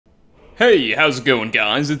Hey, how's it going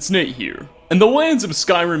guys? It's Nate here. And the lands of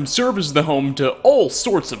Skyrim serve as the home to all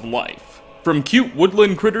sorts of life. From cute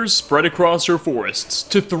woodland critters spread across her forests,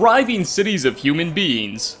 to thriving cities of human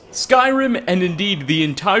beings, Skyrim, and indeed the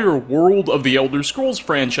entire world of the Elder Scrolls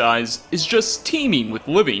franchise, is just teeming with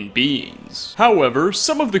living beings. However,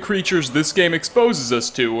 some of the creatures this game exposes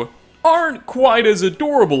us to aren't quite as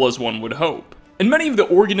adorable as one would hope. And many of the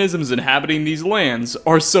organisms inhabiting these lands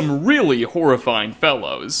are some really horrifying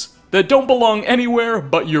fellows that don't belong anywhere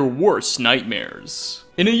but your worst nightmares.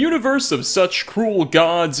 In a universe of such cruel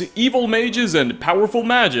gods, evil mages, and powerful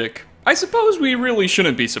magic, I suppose we really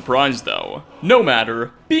shouldn't be surprised though. No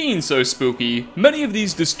matter, being so spooky, many of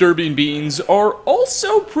these disturbing beings are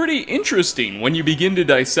also pretty interesting when you begin to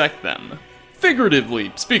dissect them.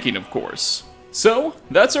 Figuratively speaking, of course. So,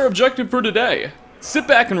 that's our objective for today. Sit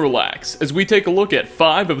back and relax as we take a look at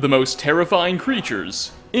 5 of the most terrifying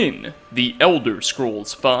creatures in the Elder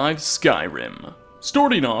Scrolls V Skyrim.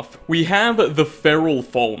 Starting off, we have the Feral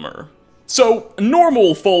Falmer. So,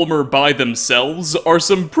 normal Falmer by themselves are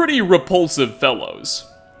some pretty repulsive fellows.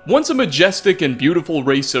 Once a majestic and beautiful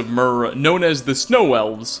race of Mer known as the Snow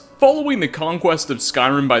Elves, following the conquest of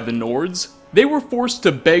Skyrim by the Nords, they were forced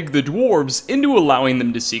to beg the dwarves into allowing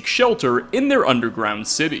them to seek shelter in their underground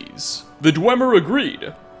cities. The Dwemer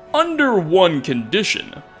agreed, under one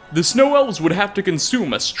condition. The Snow Elves would have to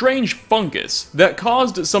consume a strange fungus that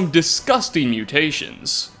caused some disgusting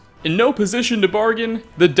mutations. In no position to bargain,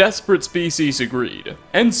 the desperate species agreed.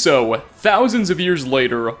 And so, thousands of years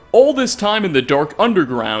later, all this time in the dark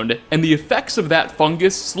underground, and the effects of that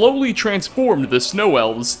fungus slowly transformed the Snow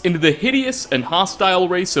Elves into the hideous and hostile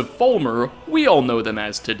race of Falmer we all know them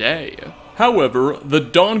as today. However, the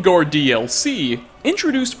Dawnguard DLC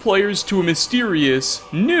introduced players to a mysterious,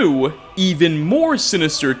 new, even more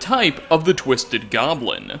sinister type of the Twisted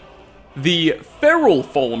Goblin. The Feral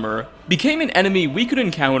Falmer became an enemy we could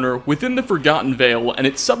encounter within the Forgotten Vale and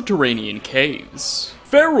its subterranean caves.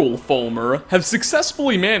 Feral Falmer have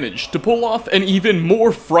successfully managed to pull off an even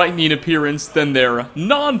more frightening appearance than their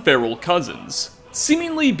non-feral cousins,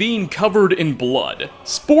 seemingly being covered in blood,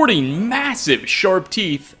 sporting massive sharp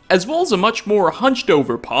teeth, as well as a much more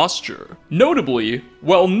hunched-over posture. Notably,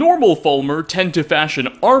 while normal Falmer tend to fashion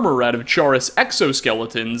armor out of Charis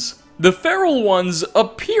exoskeletons, the feral ones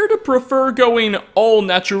appear to prefer going all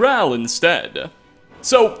natural instead.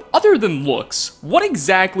 So, other than looks, what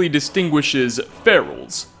exactly distinguishes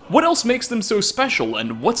ferals? What else makes them so special,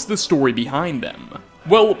 and what's the story behind them?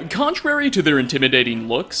 Well, contrary to their intimidating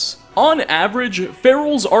looks, on average,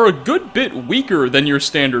 ferals are a good bit weaker than your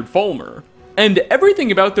standard Falmer, and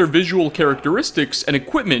everything about their visual characteristics and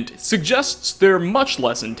equipment suggests they're much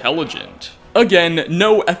less intelligent. Again,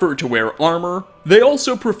 no effort to wear armor. They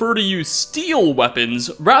also prefer to use steel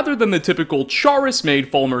weapons rather than the typical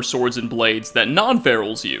Charis-made Falmer swords and blades that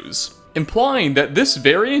non-ferals use, implying that this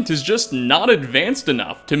variant is just not advanced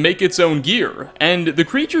enough to make its own gear, and the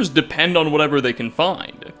creatures depend on whatever they can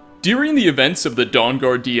find. During the events of the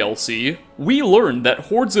Dawnguard DLC, we learned that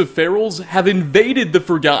hordes of ferals have invaded the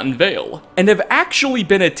Forgotten Vale, and have actually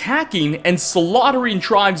been attacking and slaughtering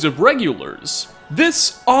tribes of regulars.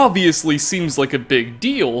 This obviously seems like a big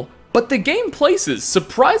deal, but the game places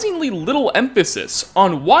surprisingly little emphasis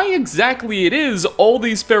on why exactly it is all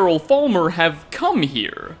these Feral Falmer have come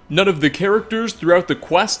here. None of the characters throughout the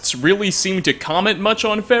quests really seem to comment much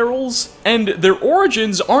on ferals, and their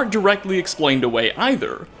origins aren't directly explained away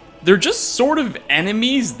either. They're just sort of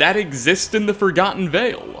enemies that exist in the Forgotten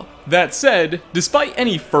Vale. That said, despite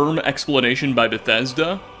any firm explanation by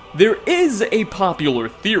Bethesda, there is a popular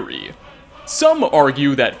theory. Some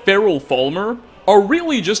argue that Feral Falmer are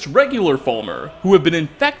really just regular Falmer who have been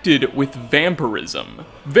infected with vampirism.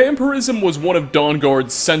 Vampirism was one of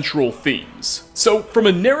Dawnguard's central themes, so from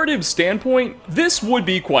a narrative standpoint, this would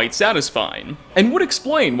be quite satisfying, and would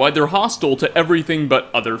explain why they're hostile to everything but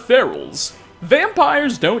other ferals.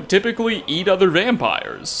 Vampires don't typically eat other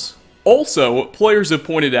vampires. Also, players have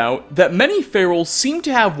pointed out that many ferals seem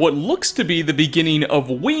to have what looks to be the beginning of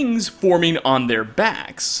wings forming on their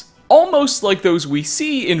backs, almost like those we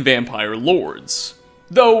see in Vampire Lords.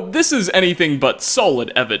 Though this is anything but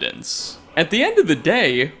solid evidence. At the end of the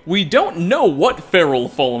day, we don't know what Feral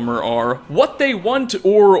Falmer are, what they want,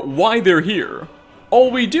 or why they're here. All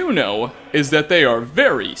we do know is that they are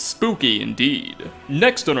very spooky indeed.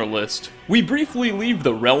 Next on our list, we briefly leave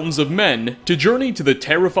the realms of men to journey to the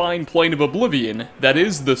terrifying plane of oblivion that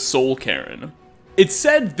is the Soul Cairn. It's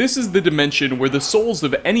said this is the dimension where the souls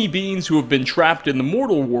of any beings who have been trapped in the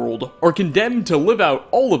mortal world are condemned to live out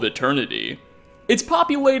all of eternity. It's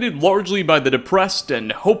populated largely by the depressed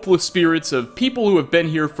and hopeless spirits of people who have been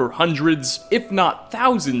here for hundreds, if not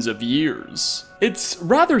thousands of years. It's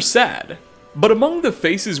rather sad, but among the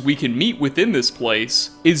faces we can meet within this place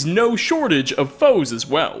is no shortage of foes as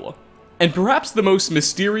well. And perhaps the most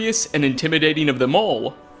mysterious and intimidating of them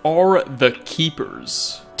all are the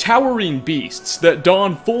Keepers. Towering beasts that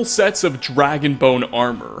don full sets of Dragonborn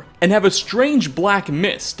armor, and have a strange black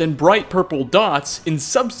mist and bright purple dots in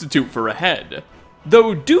substitute for a head,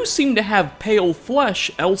 though do seem to have pale flesh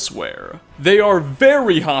elsewhere. They are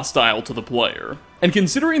very hostile to the player, and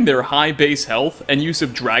considering their high base health and use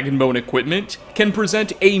of Dragonborn equipment, can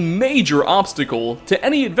present a major obstacle to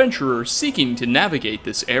any adventurer seeking to navigate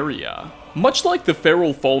this area. Much like the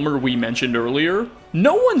feral Fulmer we mentioned earlier,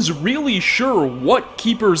 no one's really sure what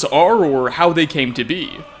Keepers are or how they came to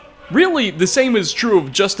be. Really, the same is true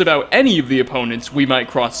of just about any of the opponents we might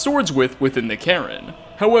cross swords with within the Cairn.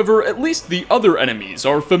 However, at least the other enemies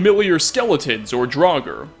are familiar skeletons or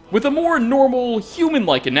Draugr, with a more normal,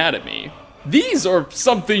 human-like anatomy. These are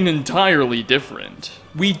something entirely different.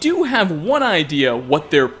 We do have one idea what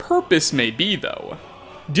their purpose may be though.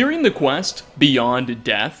 During the quest, Beyond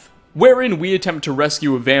Death, wherein we attempt to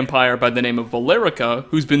rescue a vampire by the name of Valerica,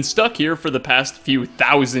 who's been stuck here for the past few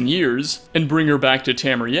thousand years, and bring her back to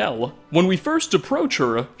Tamriel. When we first approach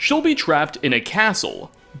her, she'll be trapped in a castle,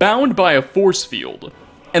 bound by a force field,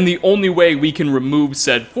 and the only way we can remove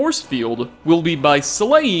said force field will be by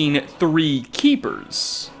slaying 3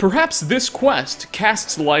 Keepers. Perhaps this quest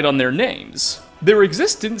casts light on their names. Their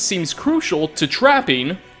existence seems crucial to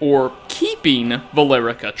trapping, or keeping,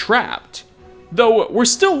 Valerica trapped. Though we're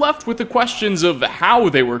still left with the questions of how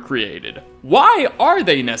they were created, why are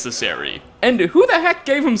they necessary, and who the heck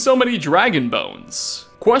gave them so many dragon bones?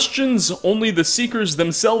 Questions only the Seekers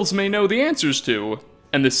themselves may know the answers to,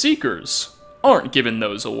 and the Seekers aren't giving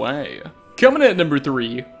those away. Coming at number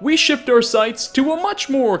 3, we shift our sights to a much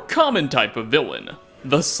more common type of villain,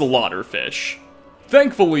 the Slaughterfish.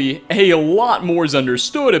 Thankfully, a lot more is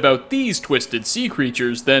understood about these twisted sea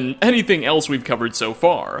creatures than anything else we've covered so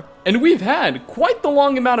far, and we've had quite the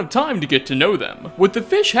long amount of time to get to know them, with the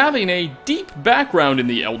fish having a deep background in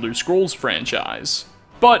the Elder Scrolls franchise.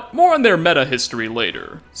 But more on their meta history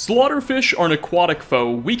later. Slaughterfish are an aquatic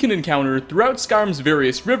foe we can encounter throughout Skyrim's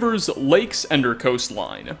various rivers, lakes, and their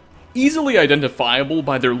coastline. Easily identifiable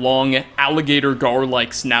by their long, alligator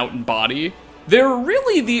gar-like snout and body, they're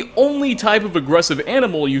really the only type of aggressive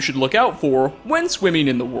animal you should look out for when swimming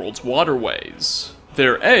in the world's waterways.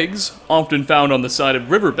 Their eggs, often found on the side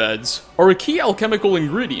of riverbeds, are a key alchemical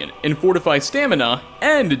ingredient in fortify stamina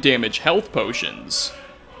and damage health potions.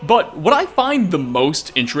 But what I find the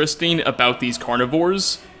most interesting about these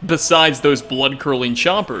carnivores, besides those blood-curdling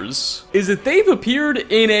chompers, is that they've appeared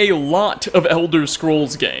in a lot of Elder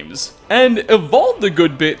Scrolls games, and evolved a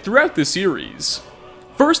good bit throughout the series.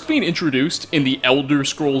 First being introduced in the Elder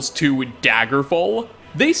Scrolls II Daggerfall,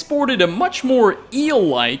 they sported a much more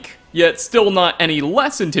eel-like, yet still not any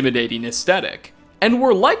less intimidating aesthetic, and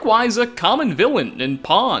were likewise a common villain in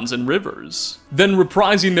ponds and rivers, then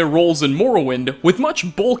reprising their roles in Morrowind with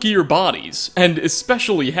much bulkier bodies, and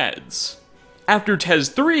especially heads. After Tez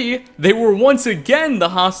 3, they were once again the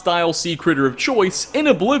hostile sea critter of choice in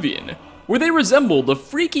Oblivion, where they resembled a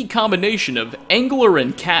freaky combination of angler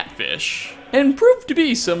and catfish, and proved to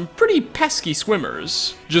be some pretty pesky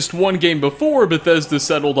swimmers. Just one game before, Bethesda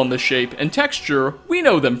settled on the shape and texture we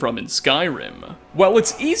know them from in Skyrim. While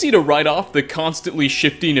it's easy to write off the constantly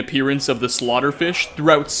shifting appearance of the Slaughterfish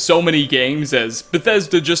throughout so many games as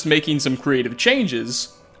Bethesda just making some creative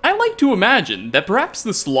changes, I like to imagine that perhaps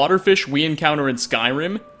the Slaughterfish we encounter in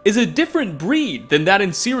Skyrim is a different breed than that in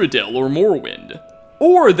Cyrodiil or Morrowind.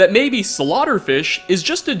 Or that maybe Slaughterfish is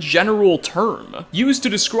just a general term, used to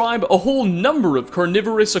describe a whole number of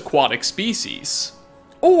carnivorous aquatic species.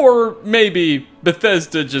 Or maybe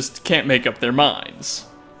Bethesda just can't make up their minds.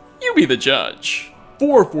 You be the judge.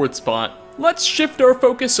 For our 4th spot, let's shift our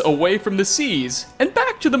focus away from the seas and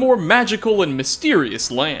back to the more magical and mysterious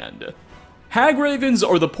land. Hagravens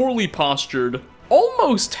are the poorly postured,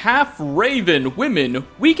 almost half-raven women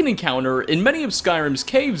we can encounter in many of Skyrim's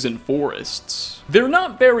caves and forests. They're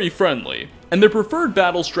not very friendly, and their preferred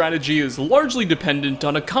battle strategy is largely dependent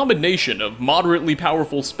on a combination of moderately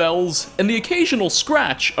powerful spells and the occasional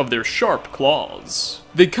scratch of their sharp claws.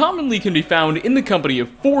 They commonly can be found in the company of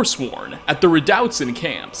Forsworn at the redoubts and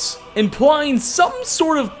camps, implying some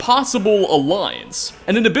sort of possible alliance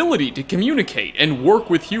and an ability to communicate and work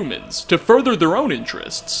with humans to further their own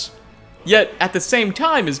interests. Yet, at the same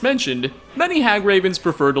time as mentioned, many Hagravens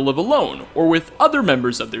prefer to live alone or with other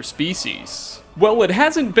members of their species. While it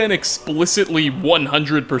hasn't been explicitly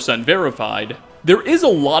 100% verified, There is a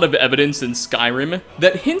lot of evidence in Skyrim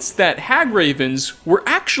that hints that hagravens were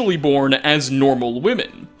actually born as normal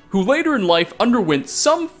women, who later in life underwent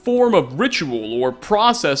some form of ritual or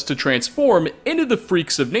process to transform into the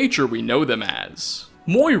freaks of nature we know them as.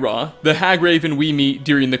 Moira, the hagraven we meet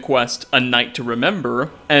during the quest A Night to Remember,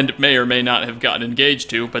 and may or may not have gotten engaged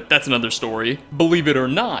to, but that's another story, believe it or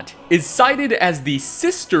not, is cited as the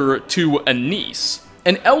sister to Anise,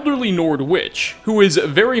 an elderly Nord witch, who is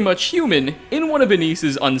very much human in one of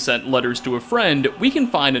Anise's unsent letters to a friend we can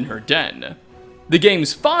find in her den. The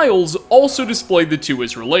game's files also display the two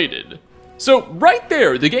as related. So right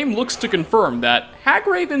there, the game looks to confirm that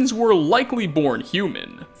hagravens were likely born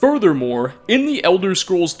human. Furthermore, in the Elder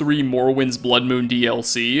Scrolls 3 Morrowind's Blood Moon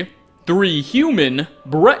DLC, 3 human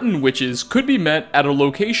Breton witches could be met at a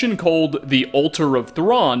location called the Altar of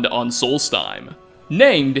Thrond on Solstheim,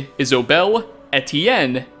 named Isobel,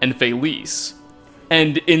 Etienne, and Felice.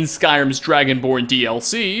 And in Skyrim's Dragonborn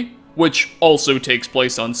DLC, which also takes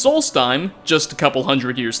place on Solstheim, just a couple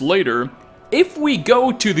hundred years later, if we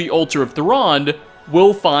go to the Altar of Thrond,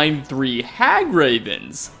 we'll find 3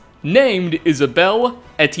 hagravens, named Isabelle,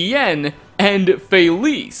 Etienne, and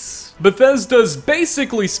Felice. Bethesda's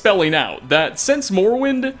basically spelling out that since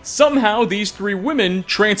Morrowind, somehow these 3 women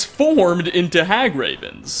transformed into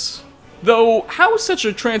hagravens. Though how such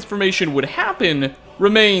a transformation would happen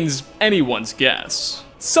remains anyone's guess.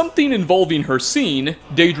 Something involving Hircine,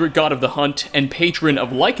 Daedric god of the hunt and patron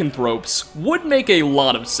of lycanthropes, would make a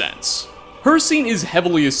lot of sense. Hircine is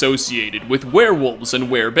heavily associated with werewolves and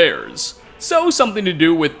werebears, so something to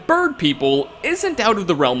do with bird people isn't out of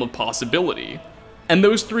the realm of possibility. And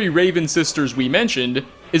those 3 Raven sisters we mentioned,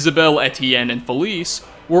 Isabelle, Etienne, and Felice,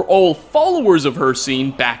 were all followers of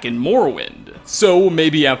Hircine back in Morrowind. So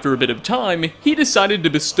maybe after a bit of time, he decided to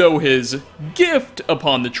bestow his gift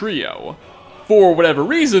upon the trio. For whatever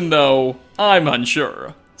reason though, I'm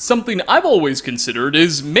unsure. Something I've always considered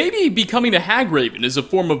is maybe becoming a hagraven is a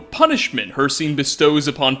form of punishment Hircine bestows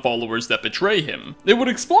upon followers that betray him. It would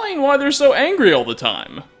explain why they're so angry all the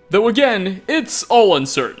time. Though again, it's all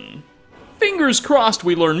uncertain. Fingers crossed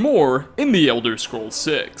we learn more in the Elder Scrolls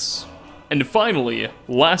 6. And finally,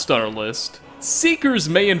 last on our list, Seekers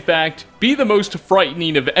may in fact be the most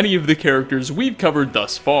frightening of any of the characters we've covered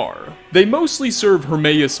thus far. They mostly serve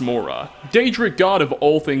Hermaeus Mora, Daedric god of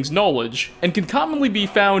all things knowledge, and can commonly be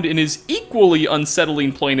found in his equally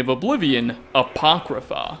unsettling plane of oblivion,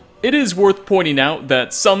 Apocrypha. It is worth pointing out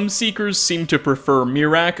that some Seekers seem to prefer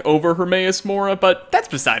Miraak over Hermaeus Mora, but that's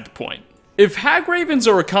beside the point. If hagravens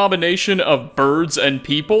are a combination of birds and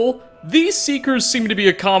people, these Seekers seem to be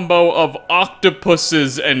a combo of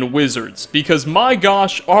octopuses and wizards, because my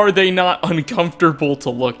gosh, are they not uncomfortable to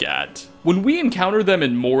look at. When we encounter them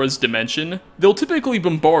in Mora's dimension, they'll typically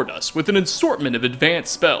bombard us with an assortment of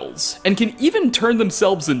advanced spells, and can even turn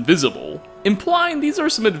themselves invisible, implying these are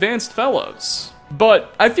some advanced fellows.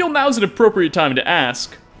 But I feel now's an appropriate time to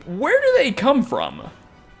ask, where do they come from?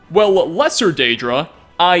 Well, lesser Daedra,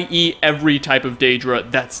 i.e. every type of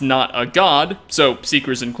Daedra that's not a god, so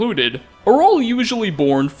Seekers included, are all usually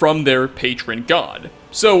born from their patron god.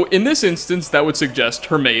 So in this instance, that would suggest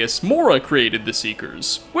Hermaeus Mora created the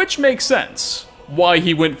Seekers, which makes sense. Why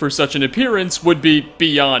he went for such an appearance would be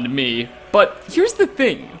beyond me, but here's the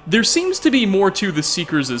thing. There seems to be more to the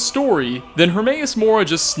Seekers' story than Hermaeus Mora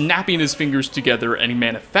just snapping his fingers together and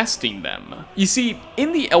manifesting them. You see,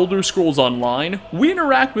 in the Elder Scrolls Online, we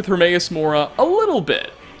interact with Hermaeus Mora a little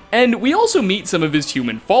bit, and we also meet some of his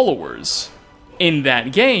human followers. In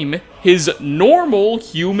that game, his normal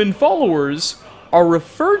human followers are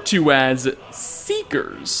referred to as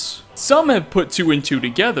Seekers. Some have put 2 and 2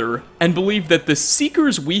 together and believe that the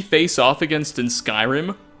Seekers we face off against in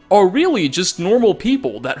Skyrim are really just normal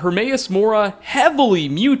people that Hermaeus Mora heavily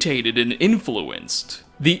mutated and influenced.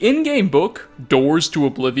 The in-game book, Doors to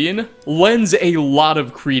Oblivion, lends a lot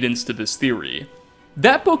of credence to this theory.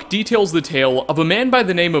 That book details the tale of a man by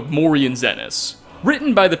the name of Morian Zenas,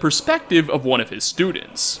 written by the perspective of one of his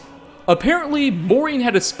students. Apparently, Morian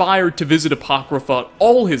had aspired to visit Apocrypha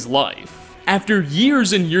all his life. After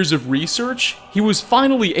years and years of research, he was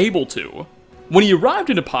finally able to. When he arrived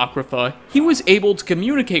in Apocrypha, he was able to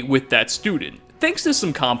communicate with that student, thanks to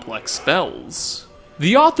some complex spells.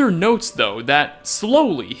 The author notes, though, that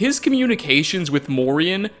slowly his communications with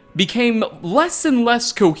Morian became less and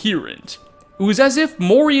less coherent. It was as if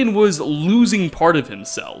Morian was losing part of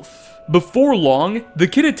himself. Before long, the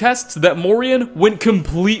kid attests that Morian went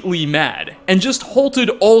completely mad and just halted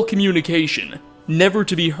all communication, never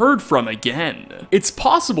to be heard from again. It's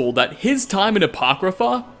possible that his time in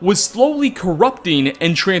Apocrypha was slowly corrupting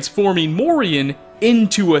and transforming Morian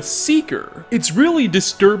into a seeker. It's really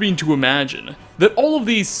disturbing to imagine that all of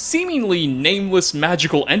these seemingly nameless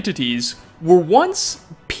magical entities were once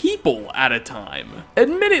people at a time.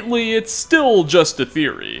 Admittedly, it's still just a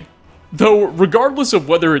theory. Though, regardless of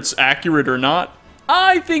whether it's accurate or not,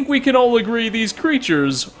 I think we can all agree these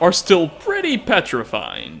creatures are still pretty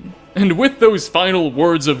petrifying. And with those final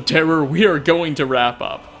words of terror, we are going to wrap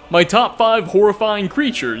up my top 5 horrifying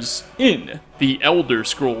creatures in the Elder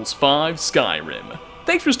Scrolls V Skyrim.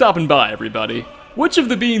 Thanks for stopping by, everybody. Which of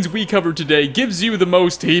the beans we covered today gives you the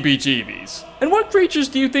most heebie-jeebies? And what creatures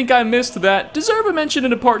do you think I missed that deserve a mention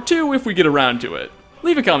in a part 2 if we get around to it?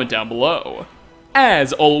 Leave a comment down below.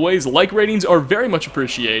 As always, like ratings are very much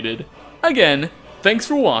appreciated. Again, thanks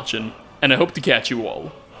for watching, and I hope to catch you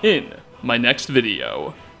all in my next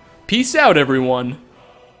video. Peace out, everyone.